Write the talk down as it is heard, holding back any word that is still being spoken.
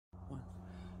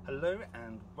Hello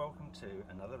and welcome to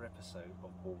another episode of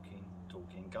Walking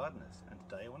Talking Gardeners, and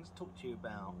today I want to talk to you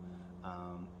about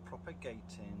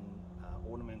propagating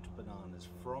ornamental bananas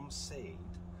from seed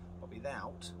but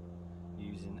without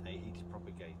using a heated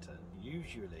propagator.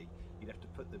 Usually you'd have to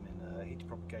put them in a heated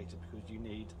propagator because you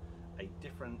need a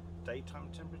different daytime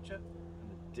temperature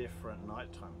and a different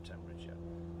nighttime temperature.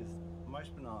 With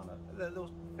most banana,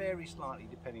 they'll vary slightly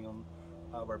depending on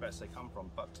whereabouts they come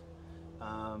from, but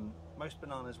most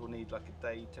bananas will need like a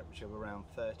day temperature of around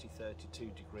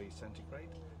 30-32 degrees centigrade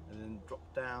and then drop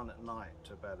down at night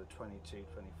to about a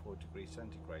 22-24 degrees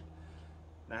centigrade.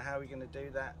 Now, how are we going to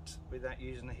do that without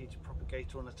using a heated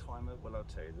propagator on a timer? Well, I'll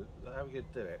tell you, how we're going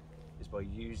to do it is by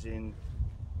using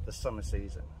the summer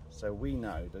season. So we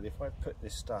know that if I put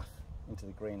this stuff into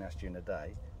the greenhouse during the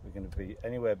day, we're going to be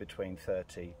anywhere between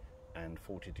 30 and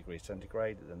 40 degrees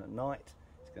centigrade, and then at night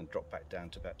going to drop back down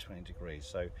to about 20 degrees.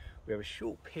 So we have a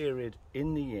short period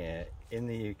in the year in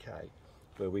the UK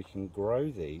where we can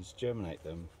grow these, germinate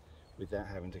them, without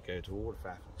having to go to all the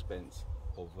faff and expense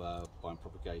of buying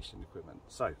propagation equipment.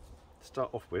 So to start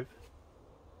off with,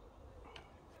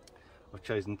 I've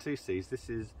chosen two seeds. This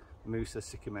is Musa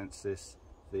sycamensis,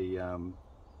 the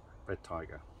red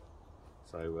tiger.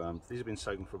 So these have been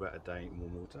soaking for about a day in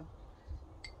warm water.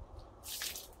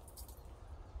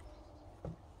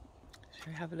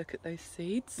 Shall we have a look at those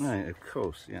seeds? No, of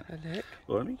course, yeah. Have a look.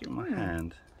 Well, let me give my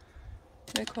hand.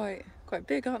 They're quite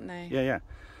big, aren't they? Yeah, yeah.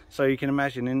 So you can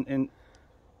imagine in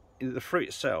the fruit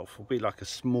itself will be like a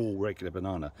small regular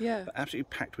banana. Yeah. But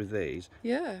absolutely packed with these.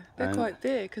 Yeah, they're quite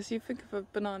big, because you think of a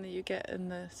banana you get in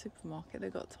the supermarket,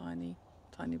 they've got tiny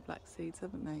black seeds,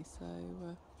 haven't they? So,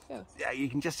 yeah. Yeah, you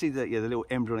can just see the little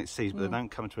embryonic seeds, but they don't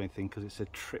come to anything because it's a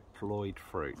triploid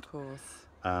fruit. Of course.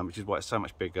 Which is why it's so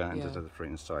much bigger and does have the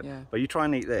fruit inside. Yeah. But you try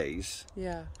and eat these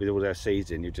with all their seeds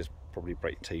in, you just probably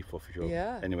break teeth off if you're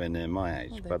anywhere near my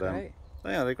age. Oh, they're great.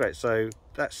 They're great. So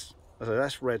that's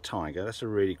red tiger. That's a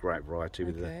really great variety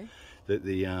with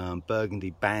the burgundy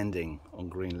banding on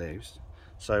green leaves.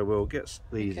 So we'll get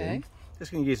these in.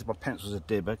 Just going to use my pencil as a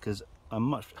dibber because I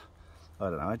don't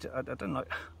know.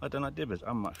 I don't like dibbers.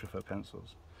 I much prefer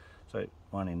pencils. So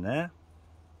one in there.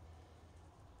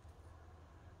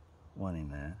 One in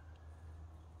there,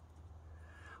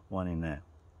 one in there.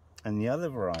 And the other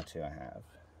variety I have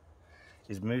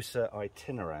is Musa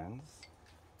itinerans.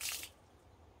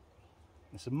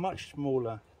 It's a much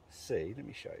smaller seed, let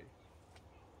me show you.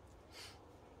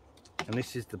 And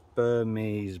this is the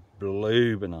Burmese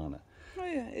blue banana. Oh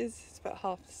yeah, it's about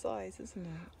half the size, isn't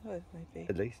it? Oh, maybe.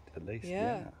 At least,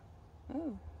 yeah.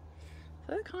 Oh, so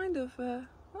they're kind of, they're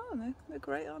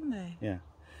great, aren't they? Yeah.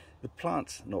 The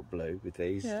plant's not blue with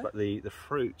these, but the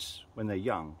fruits, when they're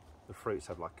young, the fruits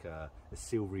have like a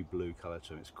silvery blue colour to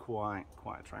them. It's quite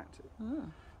attractive.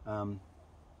 But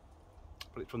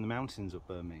it's from the mountains of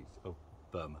Burma,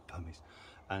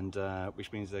 and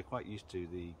which means they're quite used to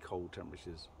the cold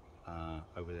temperatures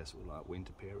over their sort of like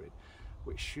winter period,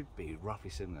 which should be roughly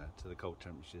similar to the cold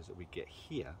temperatures that we get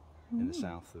here in the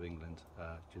south of England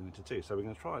during winter too. So we're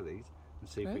going to try these and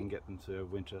see if we can get them to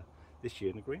winter this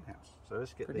year in the greenhouse. So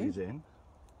let's get these in.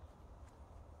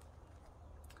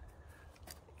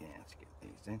 Yeah, let's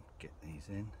get these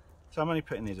in. So I'm only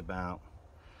putting these about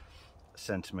 1.5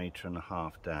 centimetres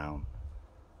down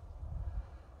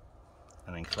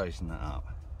and then closing that up.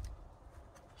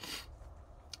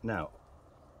 Now,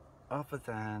 other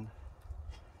than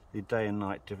the day and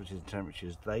night differences in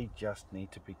temperatures, they just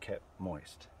need to be kept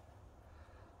moist.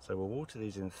 So we'll water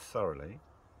these in thoroughly.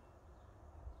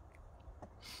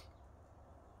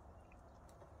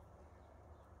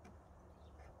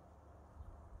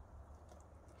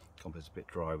 Compost is a bit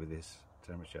dry with this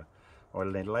temperature.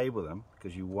 I'll then label them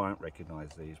because you won't recognise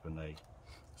these when they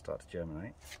start to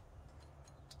germinate.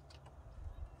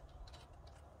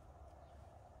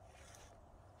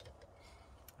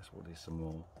 Let's water these some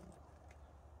more.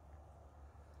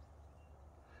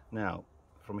 Now,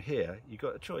 from here, you've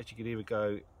got a choice. You could either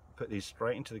go put these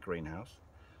straight into the greenhouse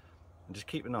and just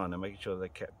keep an eye on them, making sure they're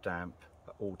kept damp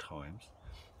at all times,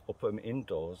 or put them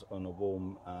indoors on a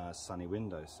warm sunny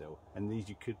windowsill, and these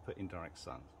you could put in direct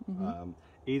sun.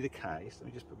 Either case, let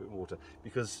me just put a bit of water,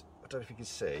 because I don't know if you can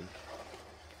see,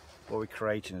 what we're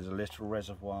creating is a little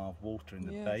reservoir of water in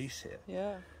the base here.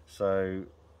 Yeah. So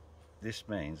this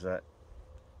means that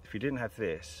if you didn't have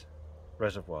this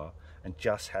reservoir and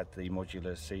just had the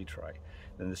modular seed tray,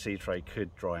 then the seed tray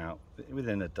could dry out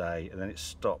within a day, and then it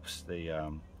stops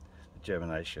the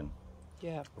germination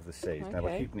of the seeds. Now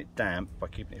by keeping it damp, by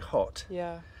keeping it hot,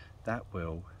 that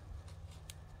will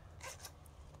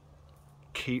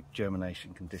keep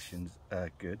germination conditions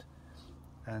good,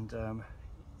 and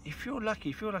if you're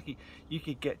lucky, you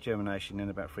could get germination in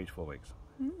about 3 to 4 weeks.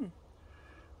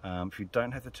 If you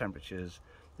don't have the temperatures,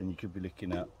 then you could be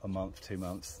looking at a month, 2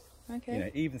 months, Okay. you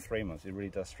know, even 3 months. It really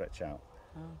does stretch out.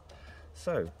 Oh.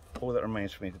 So all that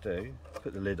remains for me to do,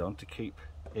 put the lid on to keep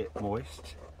it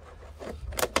moist,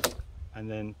 and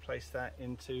then place that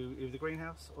into either the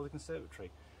greenhouse or the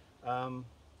conservatory.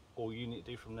 All you need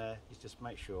to do from there is just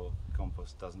make sure the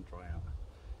compost doesn't dry out.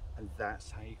 And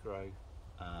that's how you grow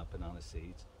banana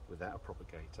seeds without a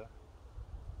propagator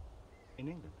in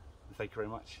England. Thank you very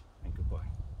much, and goodbye.